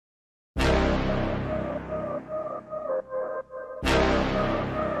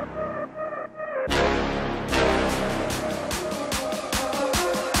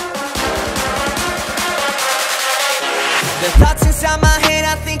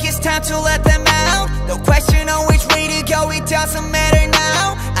not to let them out. No question on which way to go, it doesn't matter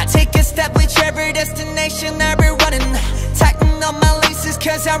now. I take a step, whichever destination I'll be running. Tighten up my laces,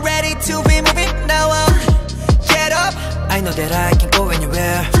 cause I'm ready to be moving. Now get up, I know that I can go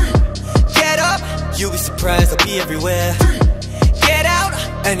anywhere. Get up, you'll be surprised I'll be everywhere. Get out,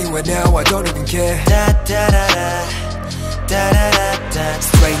 anywhere now, I don't even care. Da da da da, da da da da.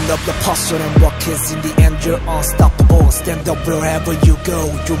 Straighten up the posture and walk, cause in the end you're unstoppable. Stand up wherever you go,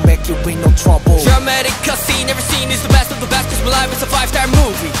 you make it with no trouble. Dramatic cutscene, every scene is the best of the best, cause my life is a 5-star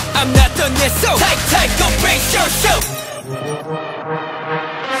movie. I'm not done yet, so take, go brace yourself.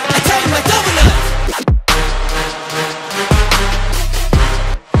 I take my double up.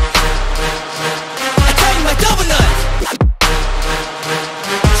 I take my double up.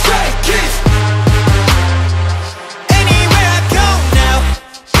 Straight kiss. Anywhere I go now,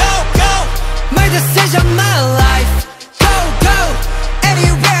 go. My decision, my life. Go.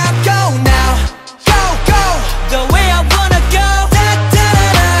 Anywhere I go now, go. The way I wanna go. Da da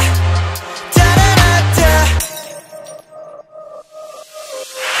da da, da da da.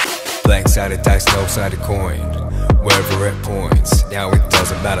 Blank sided dice, no sided coin. Wherever it points, now it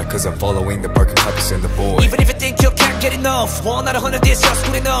doesn't matter, cause I'm following the broken compass in the void. Even if you think you can't get enough, 1 out of 100 is just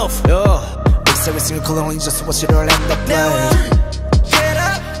good enough. Mix every single color in just what you'll end up Now playing. get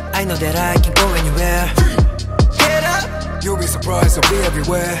up, I know that I can go anywhere. Get up, You'll be surprised I'll be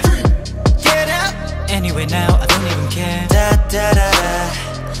everywhere. get up. Anyway now, I don't even care. Da da da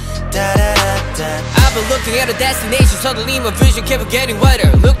da, da da da. I've been looking at a destination, suddenly my vision kept getting wider.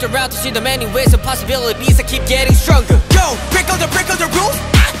 Looked around to see the many ways and possibilities that keep getting stronger. Go, break all the rules.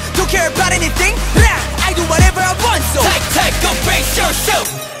 Don't care about anything. I do whatever I want, so take, go brace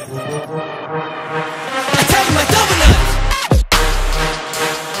yourself.